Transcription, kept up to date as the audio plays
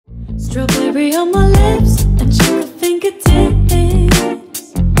Strawberry on my lips and chocolate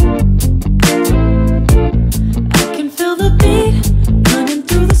fingertips. I can feel the beat running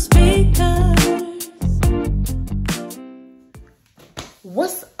through the speakers.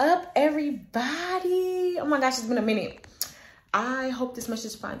 What's up, everybody? Oh my gosh, it's been a minute. I hope this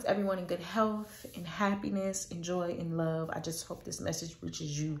message finds everyone in good health and happiness and joy and love. I just hope this message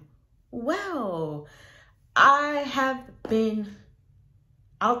reaches you well. I have been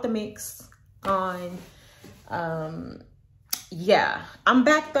out the mix on yeah, I'm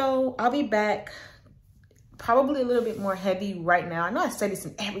back though. I'll be back probably a little bit more heavy right now. I know I say this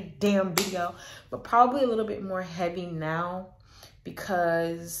in every damn video, but probably a little bit more heavy now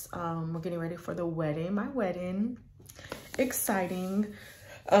because we're getting ready for the wedding, my wedding. Exciting.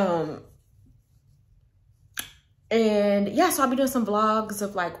 And yeah, so I'll be doing some vlogs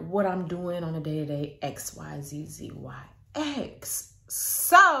of like what I'm doing on a day-to-day, X, Y, Z, Z, Y, X.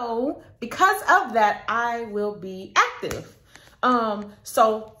 So because of that, I will be active.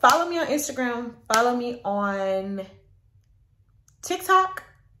 So follow me on Instagram, follow me on TikTok.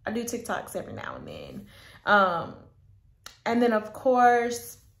 I do TikToks every now and then. And then of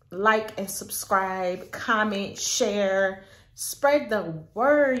course, like and subscribe, comment, share, spread the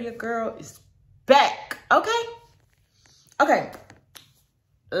word. Your girl is back. Okay. Okay.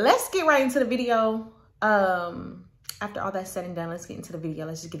 Let's get right into the video. After all that's said and done, let's get into the video.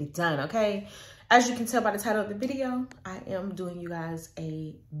 Let's just get it done, okay? As you can tell by the title of the video, I am doing you guys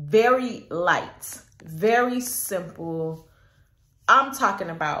a very light, very simple, I'm talking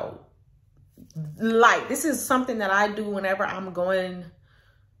about light. This is something that I do whenever I'm going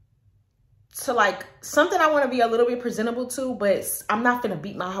to like something I want to be a little bit presentable to, but I'm not gonna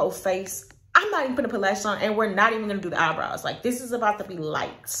beat my whole face. I'm not even gonna put lashes on, and we're not even gonna do the eyebrows. Like, this is about to be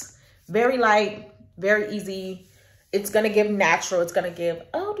light, very light, very easy. It's gonna give natural. It's gonna give,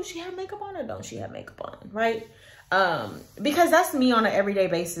 oh, does she have makeup on or don't she have makeup on, right? Because that's me on an everyday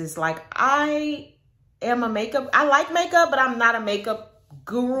basis. Like, I am a makeup, I like makeup, but I'm not a makeup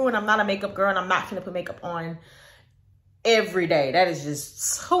guru and I'm not a makeup girl, and I'm not gonna put makeup on every day. That is just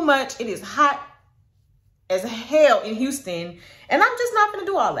so much. It is hot as hell in Houston, and I'm just not gonna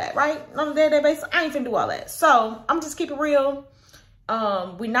do all that, right? On a day-to-day basis, I ain't gonna do all that. So I'm just keep it real.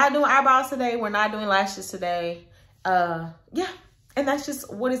 We're not doing eyebrows today. We're not doing lashes today. Yeah, and that's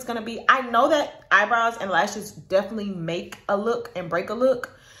just what it's gonna be. I know that eyebrows and lashes definitely make a look and break a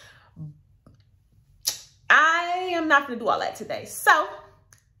look. I am not gonna do all that today. So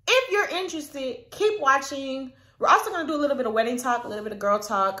if you're interested, keep watching. We're also gonna do a little bit of wedding talk, a little bit of girl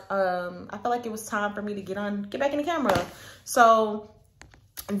talk. I felt like it was time for me to get back in the camera. So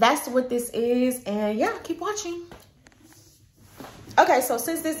that's what this is, and yeah, keep watching. Okay, so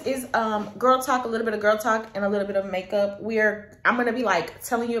since this is girl talk, a little bit of girl talk and a little bit of makeup, I'm gonna be like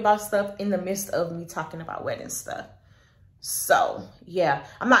telling you about stuff in the midst of me talking about wedding stuff. So yeah,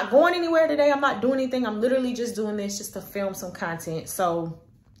 I'm not going anywhere today. I'm not doing anything. I'm literally just doing this just to film some content. So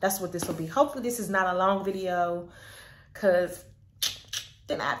that's what this will be. Hopefully this is not a long video, because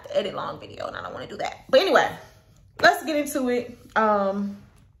then I have to edit long video and I don't want to do that. But anyway, let's get into it.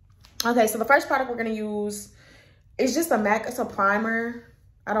 Okay, so the first product we're gonna use is just a MAC. It's a primer.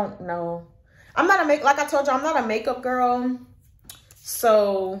 I don't know. I'm not like I told you, I'm not a makeup girl.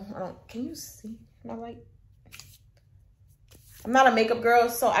 So can you see my light? I'm not a makeup girl,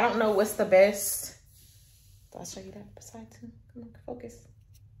 so I don't know what's the best. I'll show you that beside too. Come on, focus.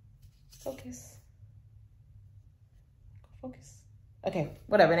 Focus. Focus. Okay,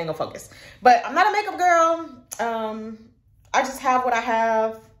 whatever, it ain't gonna focus. But I'm not a makeup girl. I just have what I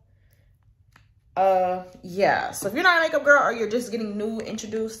have. Yeah, so if you're not a makeup girl or you're just getting new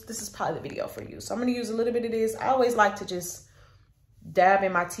introduced, this is probably the video for you. So I'm gonna use a little bit of this. I always like to just dab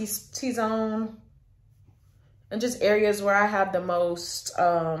in my T-zone and just areas where I have the most,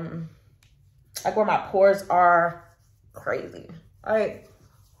 like where my pores are crazy. All right.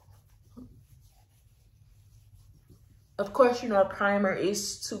 Of course, you know, a primer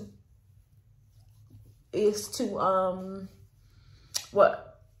is to what?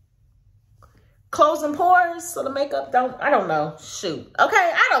 Closing pores so the makeup I don't know. Shoot.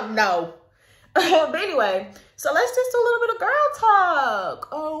 Okay, I don't know. But anyway, so let's just do a little bit of girl talk.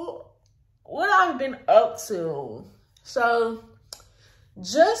 Oh, what I've been up to. So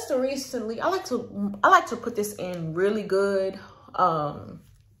just recently, I like to put this in really good.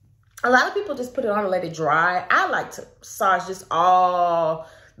 A lot of people just put it on and let it dry. I like to massage this all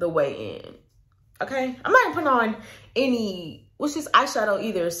the way in. Okay? I'm not even putting on any, which is eyeshadow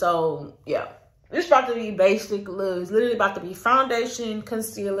either. So yeah, it's about to be basic. It's literally about to be foundation,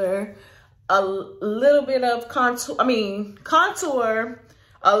 concealer, a little bit of contour,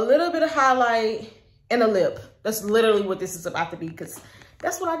 a little bit of highlight, and a lip. That's literally what this is about to be, because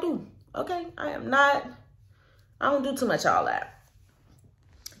that's what I do. Okay, I don't do too much of all that.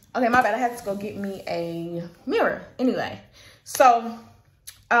 Okay, my bad. I had to go get me a mirror. Anyway, so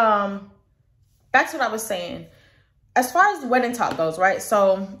back to what I was saying. As far as the wedding talk goes, right?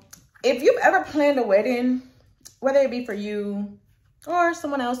 So if you've ever planned a wedding, whether it be for you or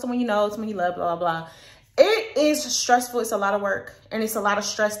someone else, someone you know, someone you love, blah, blah, blah, it is stressful. It's a lot of work, and it's a lot of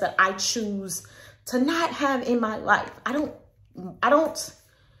stress that I choose to not have in my life. I don't,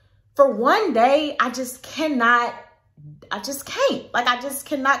 for one day, I just can't. Like, I just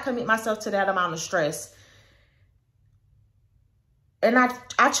cannot commit myself to that amount of stress. And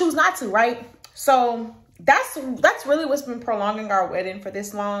I choose not to, right? So that's really what's been prolonging our wedding for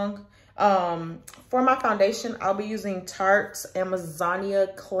this long. For my foundation, I'll be using Tarte's Amazonia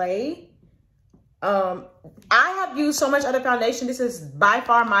Clay. I have used so much other foundation. This is by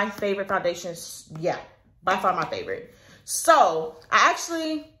far my favorite foundation. Yeah, by far my favorite. So I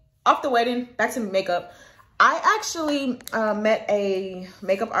actually, off the wedding, back to makeup, I actually met a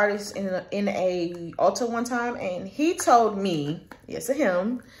makeup artist in a Ulta one time, and he told me, yes, to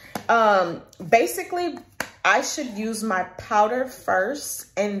him, basically I should use my powder first,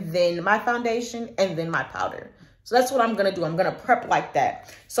 and then my foundation, and then my powder. So that's what I'm gonna do. I'm gonna prep like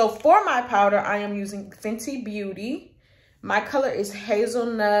that. So for my powder, I am using Fenty Beauty. My color is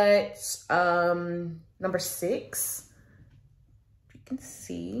Hazelnut number 6. You can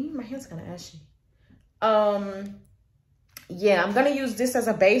see my hand's kind of ashy. Yeah, I'm gonna use this as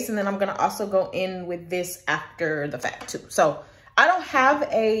a base, and then I'm gonna also go in with this after the fact too. So I don't have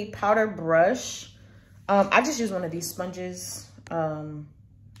a powder brush. I just use one of these sponges.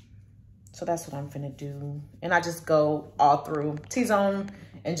 So that's what I'm finna do. And I just go all through T-zone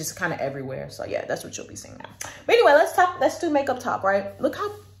and just kind of everywhere. So yeah, that's what you'll be seeing now. But anyway, let's do makeup talk, right? Look how,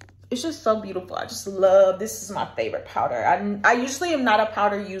 it's just so beautiful. I just love, this is my favorite powder. I usually am not a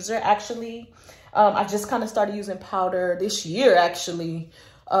powder user, actually. I just kind of started using powder this year, actually,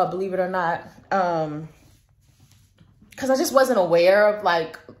 believe it or not. Because I just wasn't aware of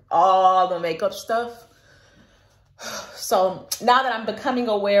like all the makeup stuff. So now that I'm becoming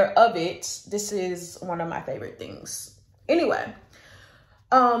aware of it, this is one of my favorite things. Anyway,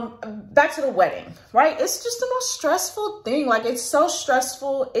 back to the wedding, right? It's just the most stressful thing. Like, it's so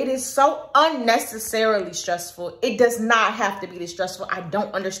stressful. It is so unnecessarily stressful. It does not have to be this stressful. I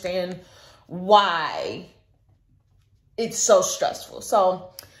don't understand why it's so stressful.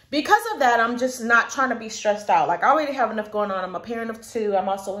 So because of that, I'm just not trying to be stressed out. Like, I already have enough going on. I'm a parent of 2. I'm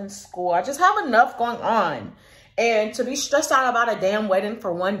also in school. I just have enough going on. And to be stressed out about a damn wedding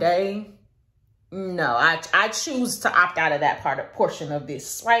for one day, no, I choose to opt out of that portion of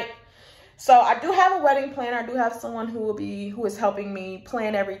this, right? So I do have a wedding planner. I do have someone who is helping me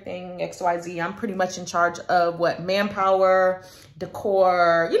plan everything, XYZ. I'm pretty much in charge of what manpower,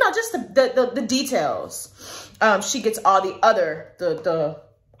 decor, you know, just the details. She gets all the other,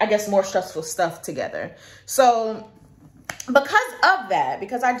 I guess, more stressful stuff together. So because of that,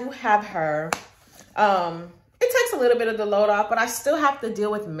 because I do have her, it takes a little bit of the load off, but I still have to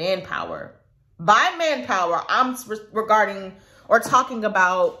deal with manpower. By manpower, I'm regarding or talking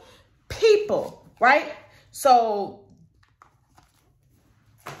about people, right? So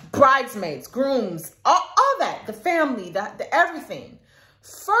bridesmaids, grooms, all that, the family, the everything.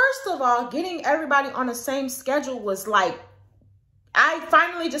 First of all, getting everybody on the same schedule was like, I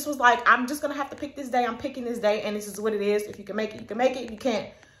finally just was like, I'm just gonna have to pick this day. I'm picking this day, and this is what it is. If you can make it, you can make it. If you can't,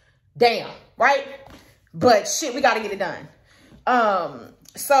 damn, right? But shit, we got to get it done.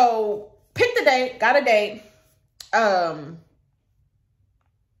 So pick the date, got a date.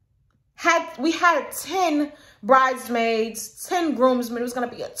 We had 10 bridesmaids, 10 groomsmen. It was going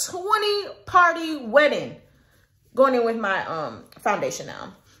to be a 20-party wedding. Going in with my foundation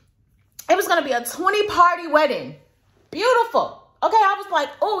now. It was going to be a 20-party wedding. Beautiful. Okay, I was like,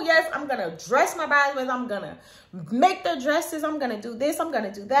 oh yes, I'm going to dress my bridesmaids. I'm going to make their dresses. I'm going to do this. I'm going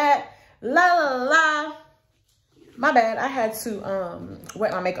to do that. La la la. My bad. I had to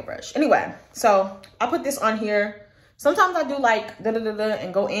wet my makeup brush. Anyway, so I put this on here. Sometimes I do like da-da-da-da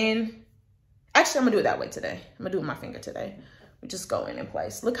and go in. Actually, I'm gonna do it that way today. I'm gonna do it with my finger today. We just go in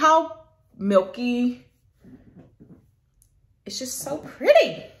place. Look how milky. It's just so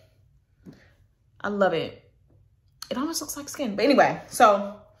pretty. I love it. It almost looks like skin. But anyway,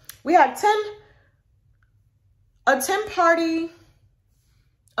 so we had a 10-party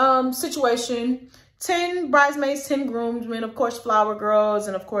situation, 10 bridesmaids, 10 groomsmen, of course, flower girls,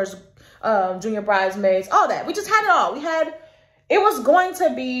 and of course, junior bridesmaids, all that. We just had it all. It was going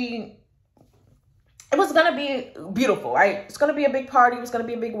to be it was gonna be beautiful, right? It's gonna be a big party. It's gonna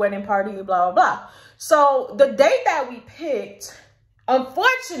be a big wedding party, blah, blah, blah. So the date that we picked,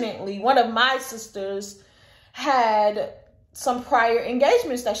 unfortunately, one of my sisters had some prior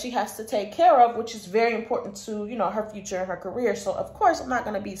engagements that she has to take care of, which is very important to, you know, her future and her career. So of course I'm not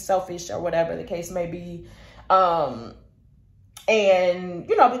going to be selfish or whatever the case may be. And,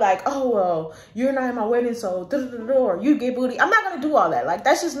 you know, be like, oh, well, you're not in my wedding, so or you get booty. I'm not going to do all that. Like,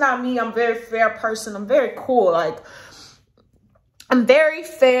 that's just not me. I'm a very fair person. I'm very cool. Like, I'm very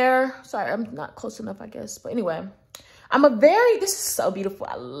fair. Sorry, I'm not close enough, I guess. But anyway, this is so beautiful.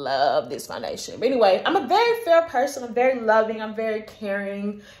 I love this foundation. But anyway, I'm a very fair person. I'm very loving. I'm very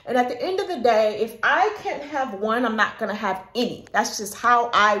caring. And at the end of the day, if I can't have one, I'm not going to have any. That's just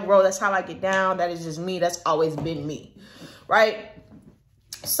how I roll. That's how I get down. That is just me. That's always been me. Right?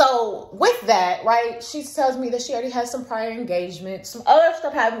 So with that, right, she tells me that she already has some prior engagements, some other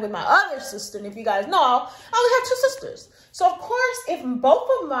stuff happened with my other sister. And if you guys know, I only have 2 sisters. So of course, if both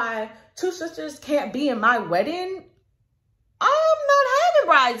of my 2 sisters can't be in my wedding, I'm not having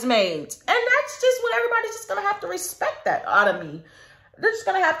bridesmaids. And that's just what everybody's just going to have to respect that out of me. They're just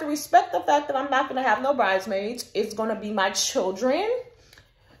going to have to respect the fact that I'm not going to have no bridesmaids. It's going to be my children,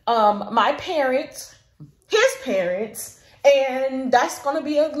 my parents, his parents, and that's going to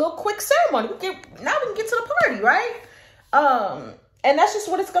be a little quick ceremony. Now we can get to the party, right? And that's just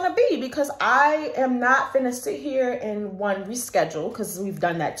what it's going to be, because I am not going to sit here and reschedule, because we've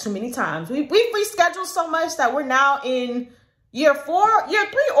done that too many times. We've rescheduled so much that we're now in year 3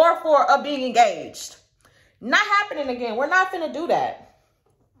 or 4 of being engaged. Not happening again. We're not going to do that.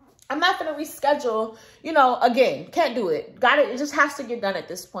 I'm not going to reschedule, you know, again, can't do it. It just has to get done at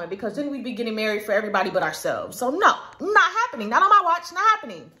this point, because then we'd be getting married for everybody but ourselves. So no, not happening. Not on my watch, not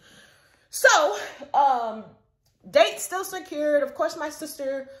happening. So, date still secured. Of course, my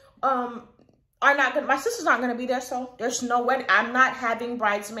sister, my sister's not going to be there. So there's no wedding. I'm not having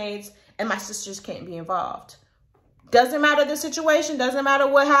bridesmaids, and my sisters can't be involved. Doesn't matter the situation. Doesn't matter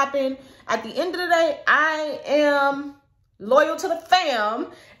what happened. At the end of the day, I am loyal to the fam.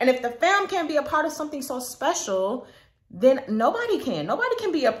 And if the fam can't be a part of something so special, then nobody can. Nobody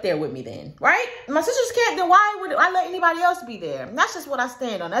can be up there with me then, right? My sisters can't, then why would I let anybody else be there? And that's just what I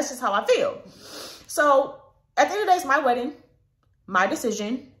stand on. That's just how I feel. So at the end of the day, it's my wedding, my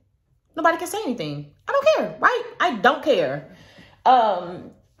decision. Nobody can say anything. I don't care, right? I don't care.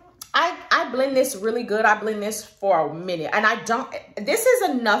 I blend this really good. I blend this for a minute, and this is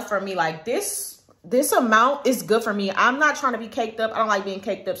enough for me. Like this amount is good for me. I'm not trying to be caked up. I don't like being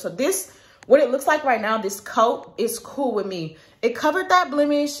caked up. So what it looks like right now, this coat is cool with me. It covered that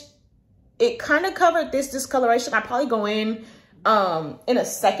blemish. It kind of covered this discoloration. I probably go in a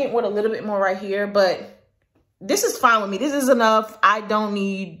second with a little bit more right here, but this is fine with me. This is enough. I don't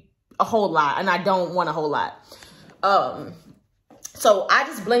need a whole lot, and I don't want a whole lot. So I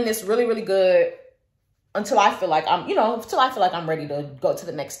just blend this really, really good until I feel like I'm ready to go to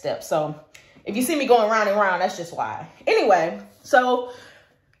the next step. So if you see me going round and round, that's just why. Anyway, so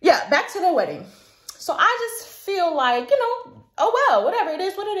yeah, back to the wedding. So I just feel like, oh well, whatever, it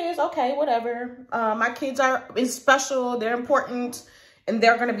is what it is. Okay, whatever. My kids are special, they're important, and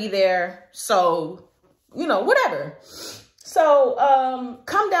they're gonna be there. So, whatever. So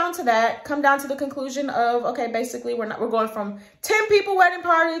come down to the conclusion of, okay, basically we're going from 10 people wedding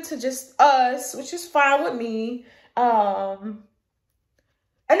party to just us, which is fine with me.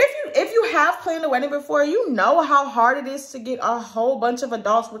 And if you have planned a wedding before, you know how hard it is to get a whole bunch of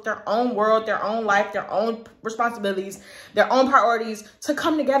adults with their own world, their own life, their own responsibilities, their own priorities to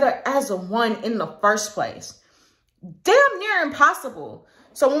come together as a one in the first place. Damn near impossible.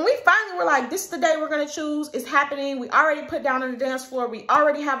 So when we finally were like, this is the day we're going to choose, it's happening. We already put down on the dance floor. We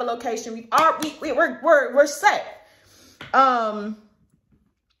already have a location. We're set.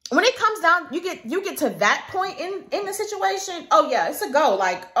 When it comes down, you get to that point in the situation. Oh yeah, it's a go.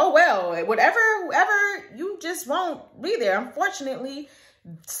 Like, oh well, whoever, you just won't be there. Unfortunately,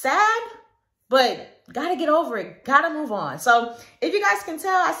 sad, but gotta get over it. Gotta move on. So if you guys can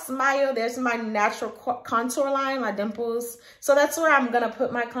tell, I smile. There's my natural contour line, my dimples. So that's where I'm gonna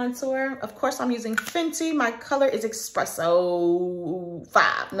put my contour. Of course, I'm using Fenty. My color is Espresso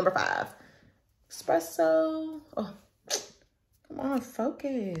 5, number 5. Espresso. Oh. Come on,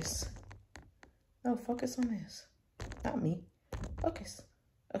 focus. No, focus on this. Not me. Focus.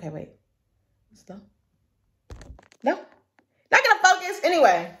 Okay, wait. Slow. No. Not gonna focus.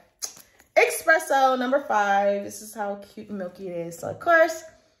 Anyway. Espresso number 5. This is how cute and milky it is. So, of course,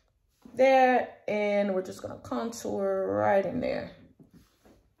 there. And we're just gonna contour right in there.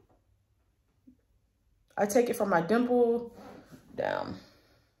 I take it from my dimple down.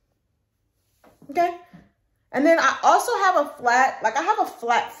 Okay. And then I also have a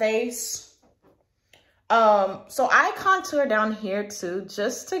flat face. So I contour down here too,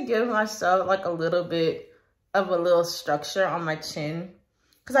 just to give myself like a little bit of a little structure on my chin.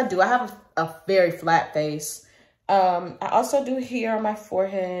 Because I have a very flat face. I also do here on my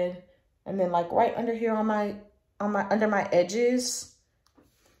forehead, and then like right under here under my edges.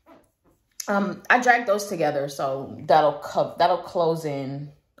 I drag those together, so that'll close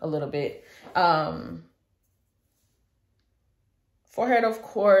in a little bit. Forehead, of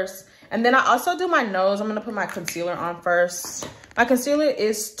course. And then I also do my nose. I'm going to put my concealer on first. My concealer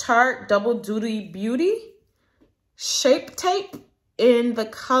is Tarte Double Duty Beauty Shape Tape in the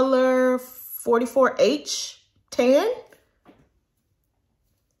color 44H Tan.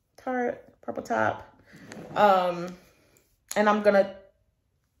 Tarte, purple top. And I'm going to,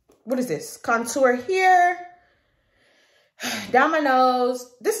 what is this? Contour here. Down my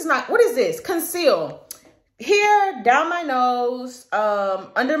nose. This is not, what is this? Conceal. Here, down my nose,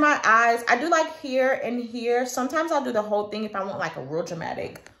 under my eyes. I do like here and here. Sometimes I'll do the whole thing if I want like a real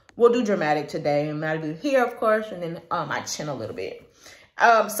dramatic. We'll do dramatic today. And I'll do here, of course, and then my chin a little bit.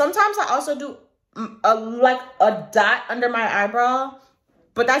 Sometimes I also do like a dot under my eyebrow.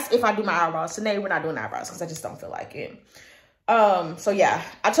 But that's if I do my eyebrows. Today, we're not doing eyebrows because I just don't feel like it. So yeah,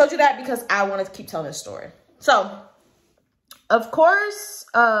 I told you that because I wanted to keep telling this story. So, of course,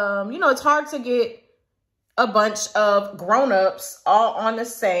 you know, it's hard to get a bunch of grown-ups all on the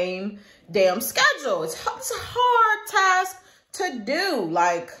same damn schedule. It's a hard task to do.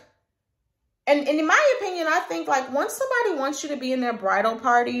 Like, and in my opinion, I think like once somebody wants you to be in their bridal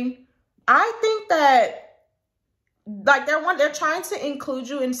party, I think that like they're trying to include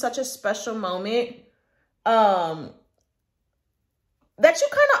you in such a special moment that you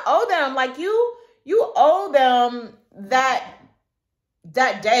kind of owe them. Like you owe them that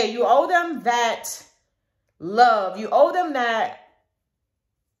day. You owe them that love. You owe them that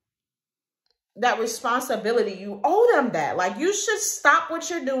responsibility. You owe them that. Like, you should stop what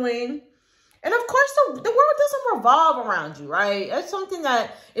you're doing. And of course, the world doesn't revolve around you, right? That's something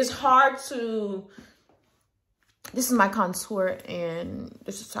that is hard to... This is my contour, and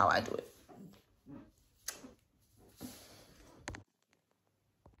this is how I do it.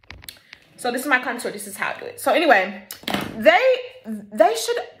 So this is my contour. This is how I do it. So anyway, they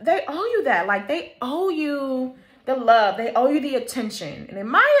owe you that. Like, they owe you the love. They owe you the attention. And in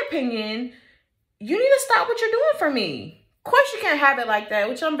my opinion, you need to stop what you're doing for me. Of course, you can't have it like that,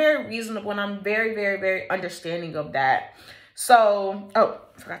 which I'm very reasonable and I'm very, very, very understanding of that. So, oh,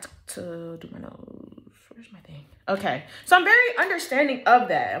 I forgot to do my nose. Where's my thing? Okay. So I'm very understanding of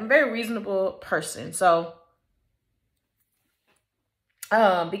that. I'm a very reasonable person. So,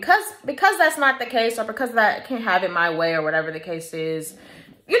 because that's not the case, or because that I can't have it my way, or whatever the case is,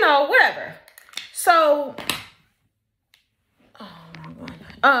 you know, whatever. So,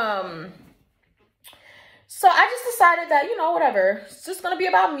 so I just decided that, you know, whatever, it's just gonna be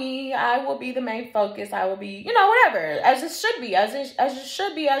about me. I will be the main focus. I will be, you know, whatever, as it should be, as it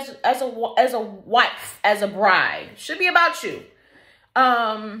should be, as a wife, as a bride. It should be about you.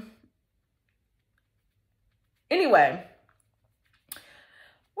 Anyway.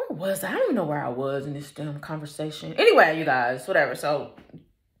 Where was I? I don't even know where I was in this damn conversation. Anyway, you guys, whatever. So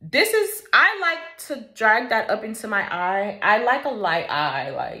this is, I like to drag that up into my eye. I like a light eye.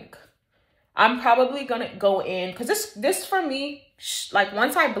 Like, I'm probably gonna go in, because this for me, like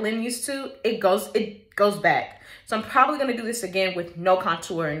once I blend these two, it goes back. So I'm probably gonna do this again with no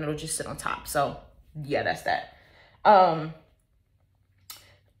contour, and it'll just sit on top. So yeah, that's that.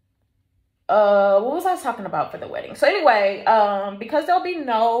 What was I talking about for the wedding? So anyway, because there'll be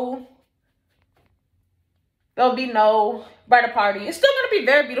no bridal party. It's still gonna be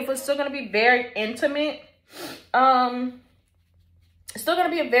very beautiful. It's still gonna be very intimate. It's still gonna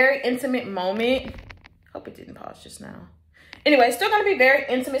be a very intimate moment. Hope it didn't pause just now. Anyway, it's still gonna be very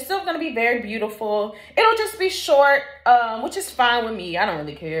intimate. Still gonna be very beautiful. It'll just be short, which is fine with me. I don't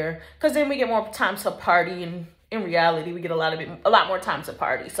really care, because then we get more time to party, and in reality, we get a lot more time to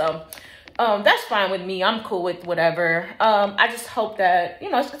party. So. That's fine with me. I'm cool with whatever. I just hope that,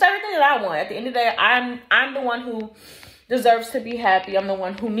 you know, it's everything that I want. At the end of the day, I'm the one who deserves to be happy. I'm the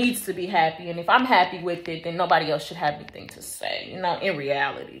one who needs to be happy. And if I'm happy with it, then nobody else should have anything to say, you know, in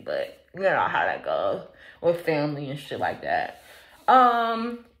reality. But you know how that goes with family and shit like that.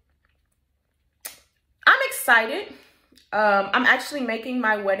 I'm excited. I'm actually making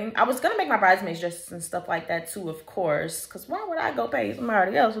my wedding. I was going to make my bridesmaids dresses and stuff like that too, of course. Because why would I go pay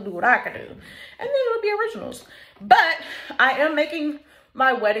somebody else to do what I can do? And then it'll be originals. But I am making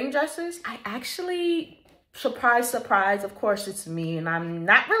my wedding dresses. I actually surprise, surprise, of course it's me. And I'm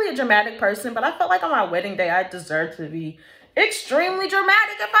not really a dramatic person, but I felt like on my wedding day, I deserve to be extremely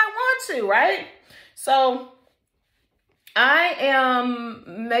dramatic if I want to, right? So I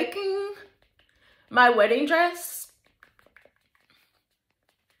am making my wedding dress.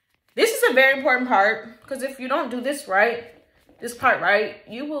 This is a very important part, because if you don't do this right, this part right,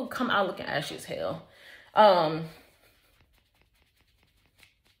 you will come out looking ashy as hell.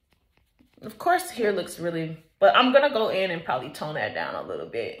 Of course, here looks really, but I'm gonna go in and probably tone that down a little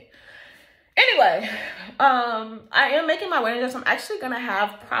bit. Anyway, I am making my wedding dress. I'm actually gonna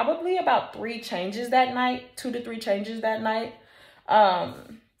have probably about 3 changes that night, 2 to 3 changes that night.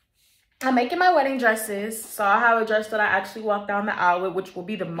 I'm making my wedding dresses. So I have a dress that I actually walk down the aisle with, which will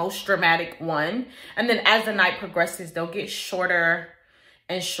be the most dramatic one. And then as the night progresses, they'll get shorter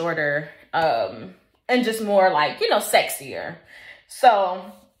and shorter, and just more like, you know, sexier.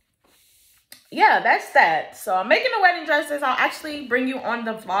 So yeah, that's that. So I'm making the wedding dresses. I'll actually bring you on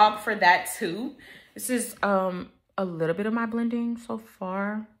the vlog for that too. This is a little bit of my blending so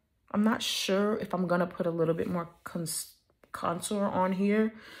far. I'm not sure if I'm gonna put a little bit more contour on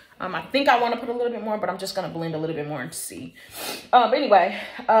here. I think I want to put a little bit more, but I'm just gonna blend a little bit more and see. Anyway,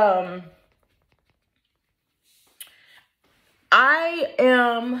 I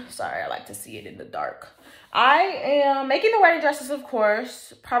am sorry, I like to see it in the dark. I am making the wedding dresses, of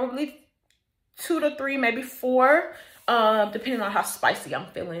course, probably 2 to 3, maybe 4, depending on how spicy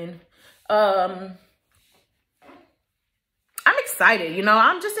I'm feeling. I'm excited, you know,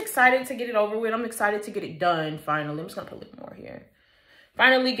 I'm just excited to get it over with. I'm excited to get it done finally. I'm just gonna put a little more here.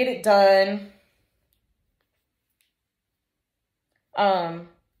 Finally get it done. I'm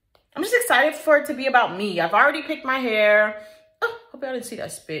just excited for it to be about me. I've already picked my hair. Oh, hope y'all didn't see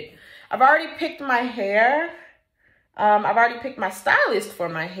that spit. I've already picked my hair. I've already picked my stylist for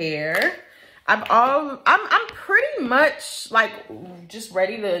my hair. I'm pretty much like just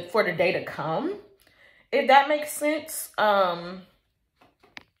ready for the day to come, if that makes sense.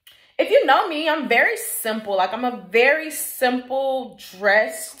 If you know me, I'm very simple. Like, I'm a very simple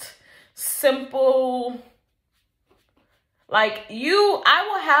dressed, simple, like I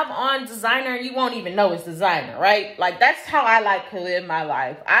will have on designer and you won't even know it's designer, right? Like, that's how I like to live my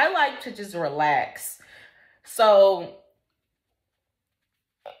life. I like to just relax. So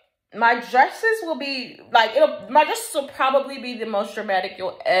my dresses will be like, my dresses will probably be the most dramatic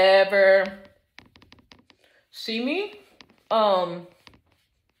you'll ever see me.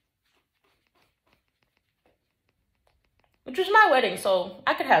 Which was my wedding, so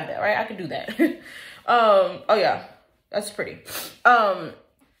I could have that, right? I could do that. Oh yeah, that's pretty.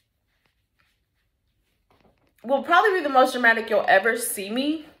 Will probably be the most dramatic you'll ever see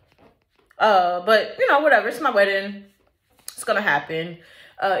me. But you know, whatever, it's my wedding. It's gonna happen.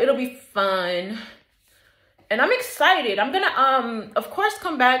 It'll be fun. And I'm excited. I'm gonna, of course,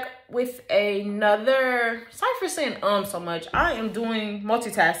 come back with another, sorry for saying so much. I am doing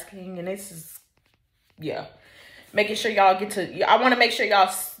multitasking, and this is, yeah. Making sure y'all get to, I want to make sure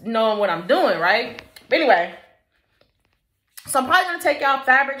y'all know what I'm doing, right? But anyway, so I'm probably going to take y'all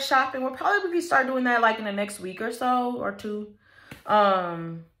fabric shopping. We'll probably start doing that like in the next week or so, or 2.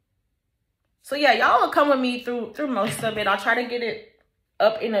 So yeah, y'all will come with me through most of it. I'll try to get it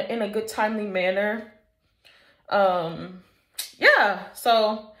up in a good, timely manner. Yeah,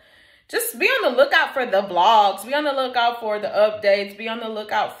 so just be on the lookout for the vlogs. Be on the lookout for the updates. Be on the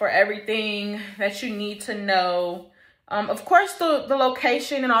lookout for everything that you need to know. Of course, the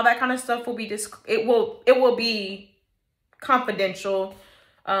location and all that kind of stuff will be it will be confidential.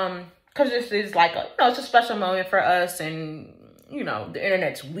 Because this is like it's a special moment for us, and you know, the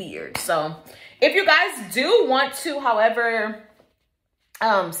internet's weird. So if you guys do want to, however,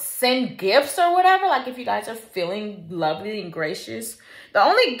 send gifts or whatever, like if you guys are feeling lovely and gracious, the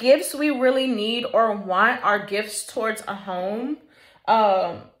only gifts we really need or want are gifts towards a home,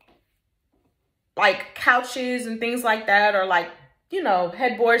 like couches and things like that, or like, you know,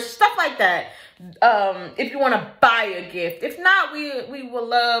 headboards, stuff like that. If you want to buy a gift. If not, we will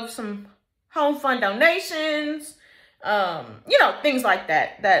love some home fund donations, you know, things like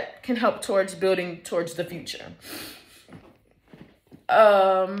that can help towards building towards the future.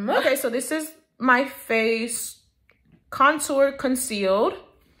 Okay, so this is my face contour concealed.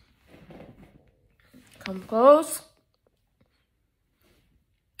 Come close.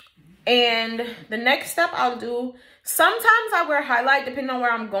 And the next step I'll do, sometimes I wear highlight depending on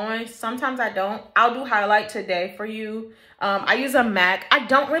where I'm going. Sometimes I don't. I'll do highlight today for you. I use a MAC. I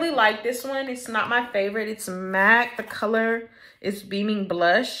don't really like this one. It's not my favorite. It's MAC. The color is Beaming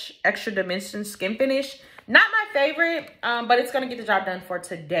Blush, Extra Dimension Skin Finish. Not my favorite, but it's going to get the job done for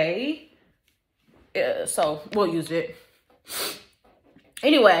today. so we'll use it.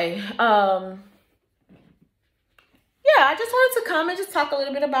 Anyway, yeah, I just wanted to come and just talk a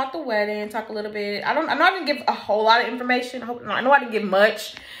little bit about the wedding, talk a little bit. I'm not gonna give a whole lot of information. I know I didn't give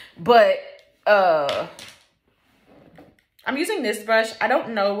much, but I'm using this brush. I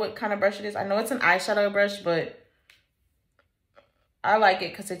don't know what kind of brush it is. I know it's an eyeshadow brush, but I like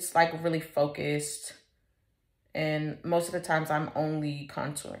it because it's like really focused. And most of the times I'm only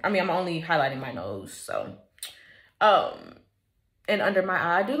contouring. I mean, I'm only highlighting my nose. So, and under my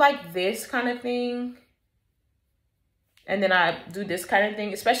eye, I do like this kind of thing. And then I do this kind of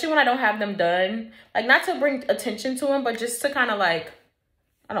thing, especially when I don't have them done. Like, not to bring attention to them, but just to kind of like,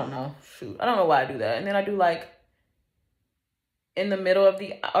 I don't know. Shoot, I don't know why I do that. And then I do like in the middle of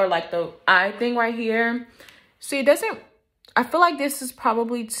the, or like the eye thing right here. See, it doesn't, I feel like this is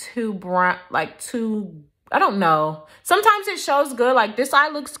probably too brown, like too, I don't know. Sometimes it shows good. Like this eye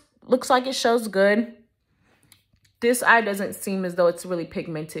looks like it shows good. This eye doesn't seem as though it's really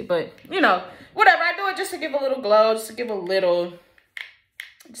pigmented, but you know, whatever. I do it just to give a little glow, just to give a little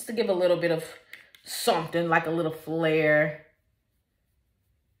bit of something, like a little flare.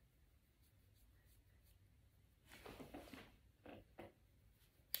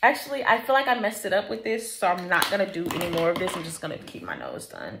 Actually, I feel like I messed it up with this, so I'm not gonna do any more of this. I'm just gonna keep my nose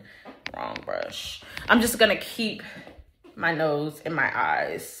done. Wrong brush. I'm just gonna keep my nose and my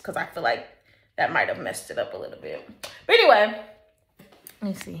eyes because I feel like that might have messed it up a little bit. But anyway, let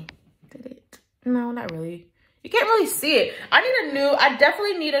me see. Did it? No, not really. You can't really see it. I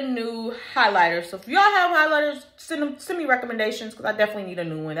definitely need a new highlighter. So if y'all have highlighters, send me recommendations because I definitely need a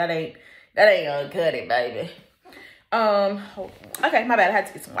new one. That ain't gonna cut it, baby. Okay, my bad. I had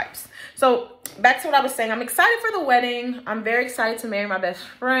to get some wipes. So back to what I was saying. I'm excited for the wedding. I'm very excited to marry my best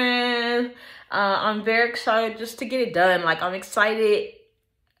friend. I'm very excited just to get it done. Like, I'm excited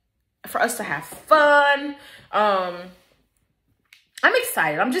for us to have fun. I'm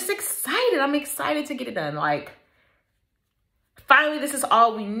excited. I'm just excited. I'm excited to get it done. Like, finally, this is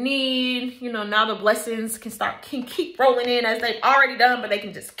all we need. You know, now the blessings can keep rolling in as they've already done, but they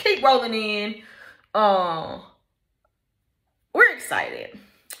can just keep rolling in. We're excited.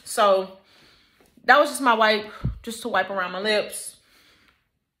 So that was just my wipe, just to wipe around my lips.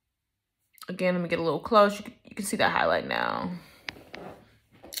 Again, let me get a little close. You can see that highlight now.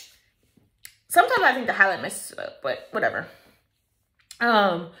 Sometimes I think the highlight messes it up, but whatever.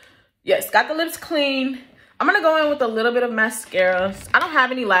 Yes, got the lips clean. I'm gonna go in with a little bit of mascara. I don't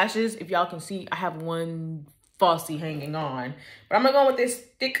have any lashes. If y'all can see, I have one falsie hanging on. But I'm gonna go with this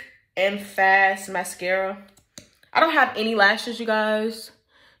thick and fast mascara. I don't have any lashes, you guys.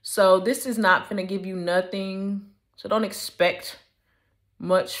 So this is not gonna give you nothing. So don't expect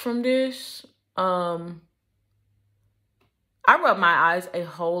much from this. I rub my eyes a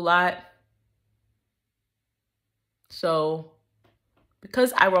whole lot. So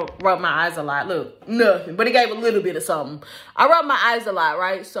because I rub my eyes a lot, look, nothing, but it gave a little bit of something. I rub my eyes a lot,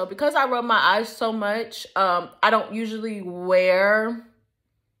 right? So because I rub my eyes so much, I don't usually wear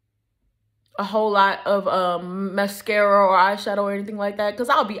a whole lot of mascara or eyeshadow or anything like that, because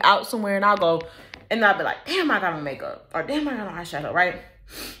I'll be out somewhere and I'll be like, damn, I got my makeup, or damn, I got my eyeshadow, right?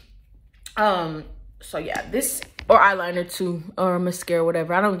 So yeah, this, or eyeliner too, or mascara,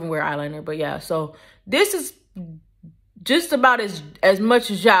 whatever. I don't even wear eyeliner, but yeah, so this is just about as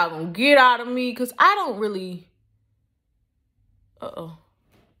much as y'all gonna get out of me, because I don't really,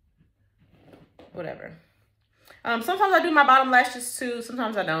 whatever. Sometimes I do my bottom lashes too,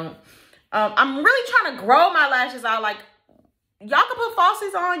 sometimes I don't. I'm really trying to grow my lashes out. Like, y'all can put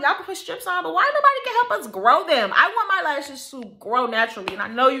falsies on, y'all can put strips on, but why nobody can help us grow them? I want my lashes to grow naturally, and I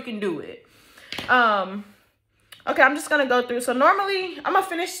know you can do it. Okay, I'm just gonna go through. So normally, I'm gonna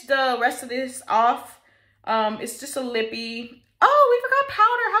finish the rest of this off. It's just a lippy. Oh, we forgot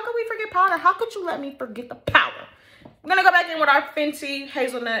powder. How could we forget powder? How could you let me forget the powder? I'm gonna go back in with our Fenty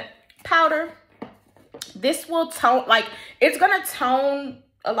Hazelnut powder. This will tone, like, it's gonna tone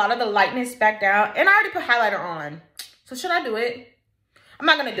a lot of the lightness back down, and I already put highlighter on. So should I do it? I'm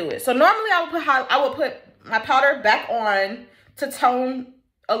not gonna do it. So normally I would put my powder back on to tone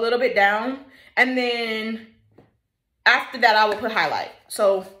a little bit down, and then after that I would put highlight.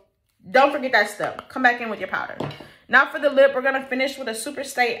 So don't forget that step. Come back in with your powder. Now for the lip, we're gonna finish with a Super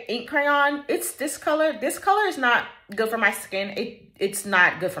Stay ink crayon. It's this color. This color is not good for my skin. It's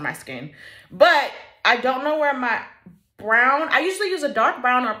not good for my skin. But I don't know where my brown, I usually use a dark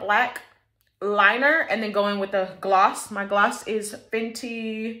brown or black liner and then go in with a gloss. My gloss is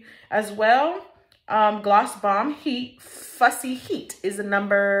Fenty as well. Gloss Bomb Heat, Fussy Heat is the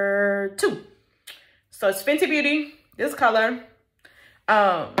number 2. So it's Fenty Beauty, this color.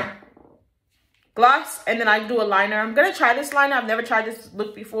 gloss, and then I do a liner. I'm gonna try this liner. I've never tried this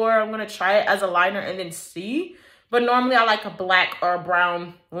look before. I'm gonna try it as a liner and then see. But normally I like a black or a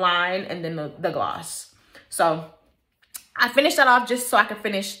brown line and then the gloss. So I finished that off just so I can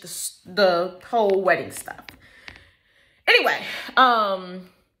finish the whole wedding stuff. Anyway,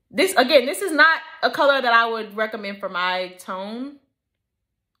 this is not a color that I would recommend for my tone.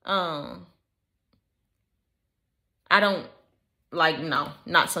 I don't like, no,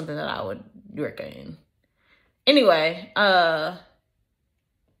 not something that I would recommend. Anyway,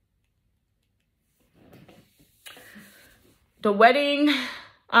 the wedding,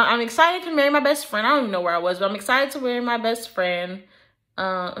 I'm excited to marry my best friend. I don't even know where I was, but I'm excited to marry my best friend.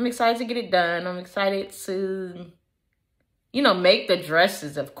 I'm excited to get it done. I'm excited to, you know, make the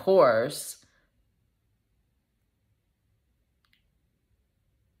dresses, of course.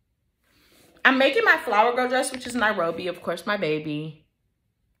 I'm making my flower girl dress, which is Nairobi, of course, my baby.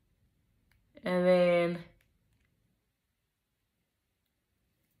 And then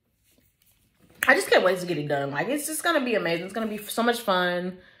I just can't wait to get it done. Like, it's just gonna be amazing. It's gonna be so much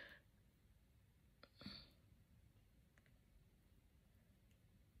fun.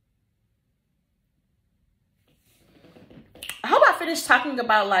 I hope I finished talking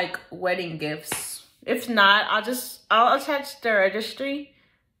about like wedding gifts. If not, I'll attach the registry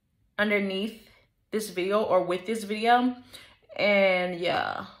underneath this video or with this video. And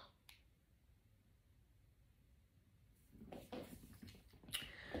yeah.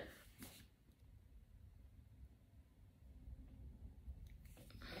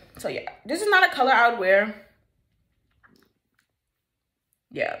 So yeah, this is not a color I would wear.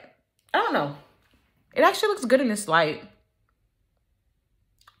 Yeah, I don't know. It actually looks good in this light.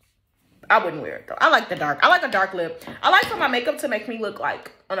 I wouldn't wear it though. I like the dark. I like a dark lip. I like for my makeup to make me look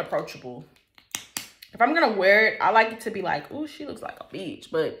like unapproachable. If I'm gonna wear it, I like it to be like, oh, she looks like a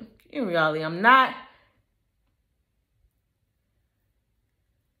bitch. But in reality, I'm not.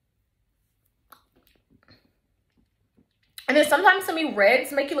 And then sometimes to me,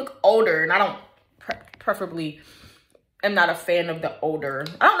 reds make you look older. And I don't preferably am not a fan of the older.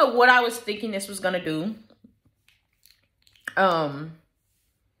 I don't know what I was thinking this was gonna do. I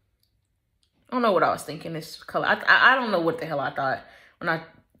don't know what I was thinking this color. I don't know what the hell I thought when I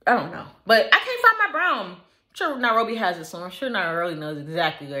don't know. But I can't find my brown. I'm sure Nairobi has it, so I'm sure Nairobi knows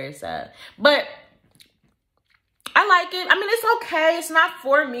exactly where it's at. But I like it. I mean, it's okay. It's not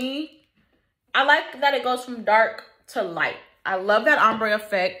for me. I like that it goes from dark to light. I love that ombre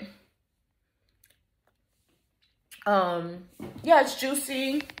effect. Yeah, it's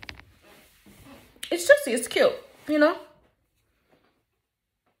juicy. It's juicy. It's cute, you know?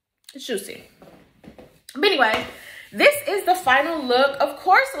 It's juicy. But anyway, this is the final look. Of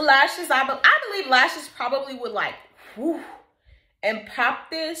course, lashes. I believe lashes probably would like, whoo, and pop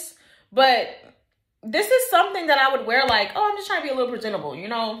this. But this is something that I would wear like, oh, I'm just trying to be a little presentable, you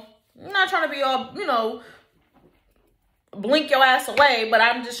know? I'm not trying to be all, you know, blink your ass away, but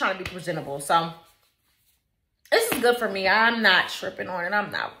I'm just trying to be presentable. So this is good for me. I'm not tripping on it.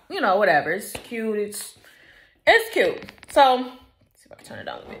 I'm not, you know, whatever. It's cute. It's cute. So let's see if I can turn it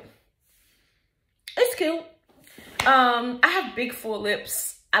down a bit. It's cute. I have big full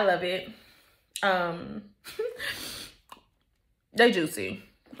lips. I love it. They're juicy,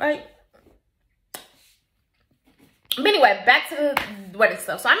 right? But anyway, back to the wedding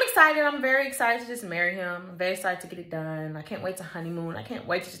stuff. So I'm excited. I'm very excited to just marry him. I'm very excited to get it done. I can't wait to honeymoon. I can't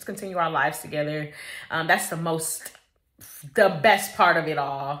wait to just continue our lives together. That's the best part of it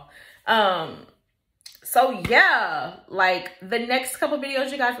all. So yeah, like the next couple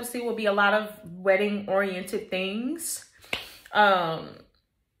videos you guys will see will be a lot of wedding oriented things. I'm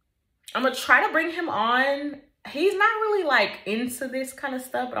gonna try to bring him on. He's not really like into this kind of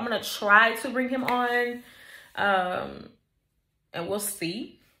stuff, but I'm gonna try to bring him on. And we'll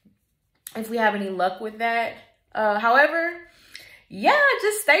see if we have any luck with that. However, yeah,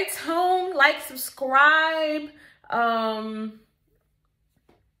 just stay tuned, like, subscribe.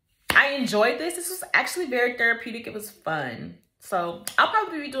 I enjoyed this. This was actually very therapeutic. It was fun. So I'll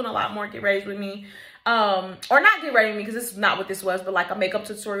probably be doing a lot more get ready with me. Or not get ready with me, because this is not what this was, but like a makeup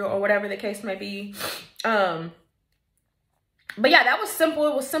tutorial or whatever the case may be. But yeah, that was simple.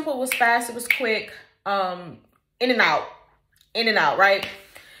 It was simple. It was fast. It was quick. In and out, right?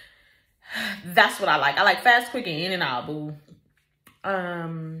 That's what I like. I like fast, quick, and in and out, boo.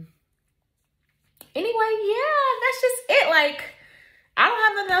 Anyway, yeah, that's just it. Like, I don't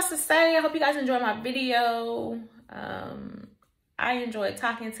have nothing else to say. I hope you guys enjoyed my video. I enjoyed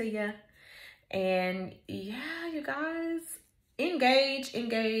talking to you. And yeah, you guys, engage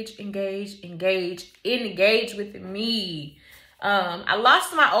with me. I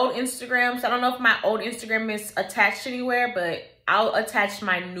lost my old Instagram, so I don't know if my old Instagram is attached anywhere, but I'll attach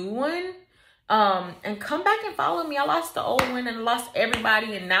my new one. And come back and follow me. I lost the old one and I lost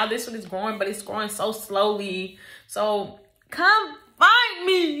everybody, and now this one is growing, but it's growing so slowly. So come find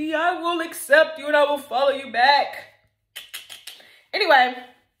me. I will accept you and I will follow you back. Anyway,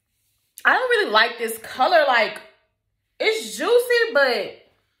 I don't really like this color. Like, it's juicy, but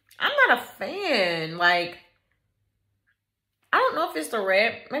I'm not a fan. Like, I don't know if it's the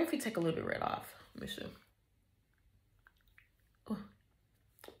red. Maybe if you take a little bit of red off. Let me see.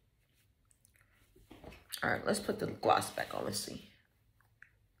 All right, let's put the gloss back on. Let's see.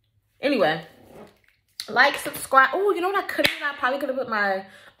 Anyway, like, subscribe. Oh, you know what I could have? I probably could have put my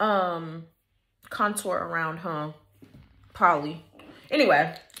contour around, huh? Probably.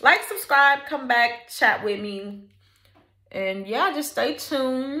 Anyway, like, subscribe, come back, chat with me. And yeah, just stay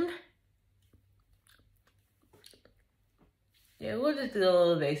tuned. Yeah, we'll just do a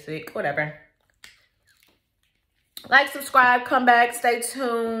little basic, whatever. Like, subscribe, come back, stay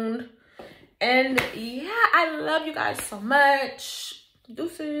tuned. And yeah, I love you guys so much.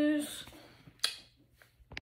 Deuces.